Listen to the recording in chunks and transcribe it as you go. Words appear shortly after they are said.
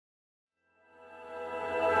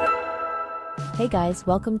Hey guys,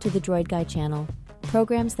 welcome to the Droid Guy channel.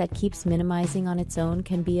 Programs that keeps minimizing on its own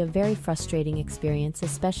can be a very frustrating experience,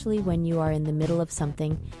 especially when you are in the middle of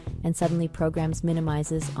something and suddenly programs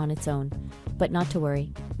minimizes on its own. But not to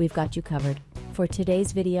worry, we've got you covered. For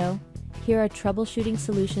today's video, here are troubleshooting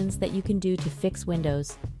solutions that you can do to fix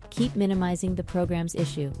Windows. Keep minimizing the program's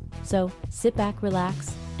issue. So sit back,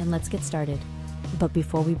 relax, and let's get started. But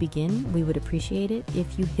before we begin, we would appreciate it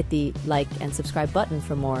if you hit the like and subscribe button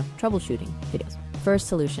for more troubleshooting videos. First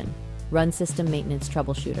solution, run System Maintenance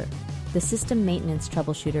Troubleshooter. The System Maintenance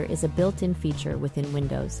Troubleshooter is a built-in feature within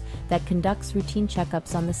Windows that conducts routine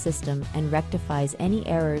checkups on the system and rectifies any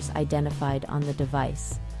errors identified on the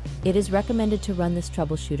device. It is recommended to run this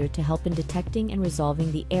troubleshooter to help in detecting and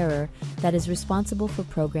resolving the error that is responsible for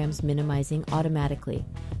programs minimizing automatically.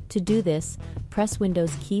 To do this, press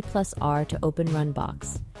Windows key plus R to open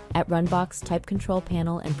Runbox. At Runbox, type Control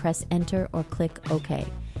Panel and press Enter or click OK.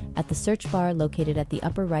 At the search bar located at the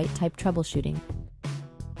upper right, type Troubleshooting.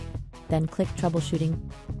 Then click Troubleshooting.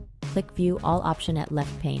 Click View All option at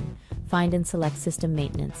left pane. Find and select System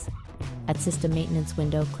Maintenance. At System Maintenance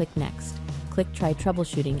window, click Next. Click Try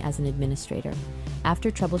Troubleshooting as an administrator.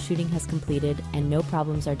 After troubleshooting has completed and no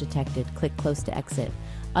problems are detected, click Close to exit.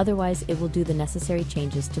 Otherwise, it will do the necessary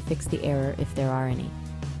changes to fix the error if there are any.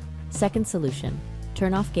 Second solution,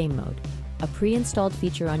 turn off game mode. A pre-installed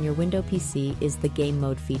feature on your Windows PC is the game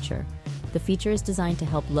mode feature. The feature is designed to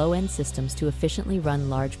help low-end systems to efficiently run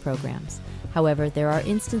large programs. However, there are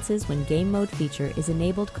instances when game mode feature is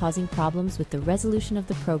enabled, causing problems with the resolution of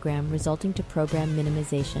the program, resulting to program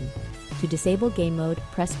minimization. To disable game mode,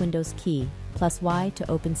 press Windows key plus Y to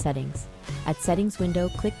open Settings. At Settings window,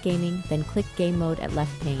 click Gaming, then click Game Mode at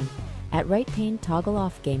left pane. At right pane, toggle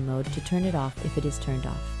off game mode to turn it off if it is turned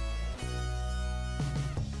off.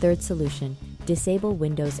 Third solution, disable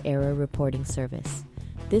Windows Error Reporting Service.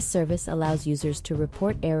 This service allows users to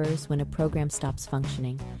report errors when a program stops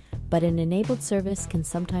functioning, but an enabled service can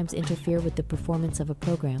sometimes interfere with the performance of a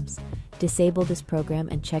program. Disable this program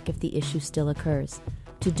and check if the issue still occurs.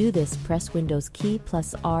 To do this, press Windows key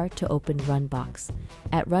plus R to open Runbox.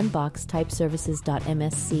 At Runbox, type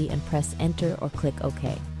services.msc and press Enter or click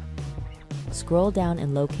OK. Scroll down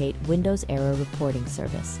and locate Windows Error Reporting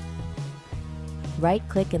Service.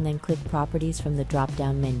 Right-click and then click Properties from the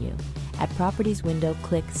drop-down menu. At Properties window,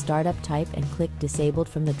 click Startup Type and click Disabled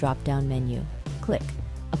from the drop-down menu. Click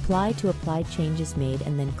Apply to apply changes made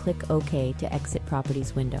and then click OK to exit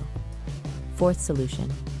Properties window. Fourth solution,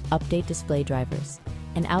 update display drivers.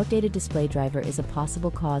 An outdated display driver is a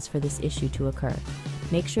possible cause for this issue to occur.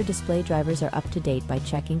 Make sure display drivers are up to date by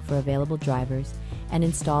checking for available drivers and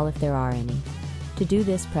install if there are any. To do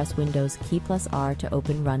this, press Windows key plus R to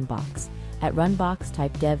open Runbox. At Runbox,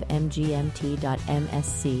 type dev.mgmt.msc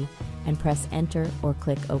and press Enter or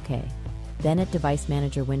click OK. Then at Device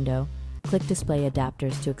Manager window, click Display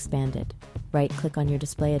Adapters to expand it. Right-click on your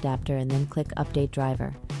display adapter and then click Update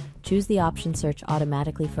Driver. Choose the option Search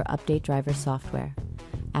automatically for Update Driver software.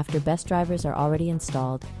 After best drivers are already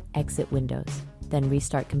installed, exit Windows. Then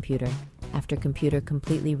restart computer. After computer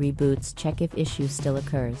completely reboots, check if issue still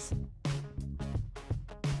occurs.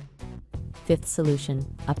 Fifth solution,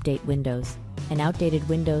 update Windows. An outdated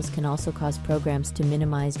Windows can also cause programs to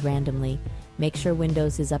minimize randomly. Make sure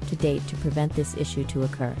Windows is up to date to prevent this issue to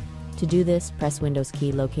occur. To do this, press Windows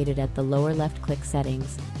key located at the lower left, click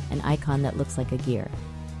Settings, an icon that looks like a gear.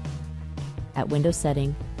 At Windows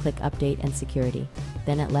Setting, click Update and Security.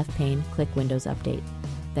 Then at left pane, click Windows Update.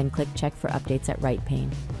 Then click Check for Updates at right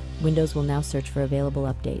pane. Windows will now search for available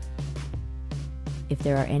update. If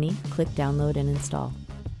there are any, click Download and Install.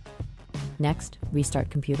 Next, restart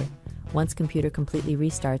computer. Once computer completely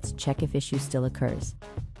restarts, check if issue still occurs.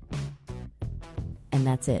 And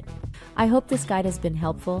that's it. I hope this guide has been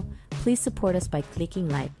helpful. Please support us by clicking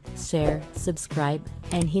like, share, subscribe,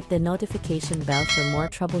 and hit the notification bell for more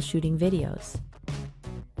troubleshooting videos.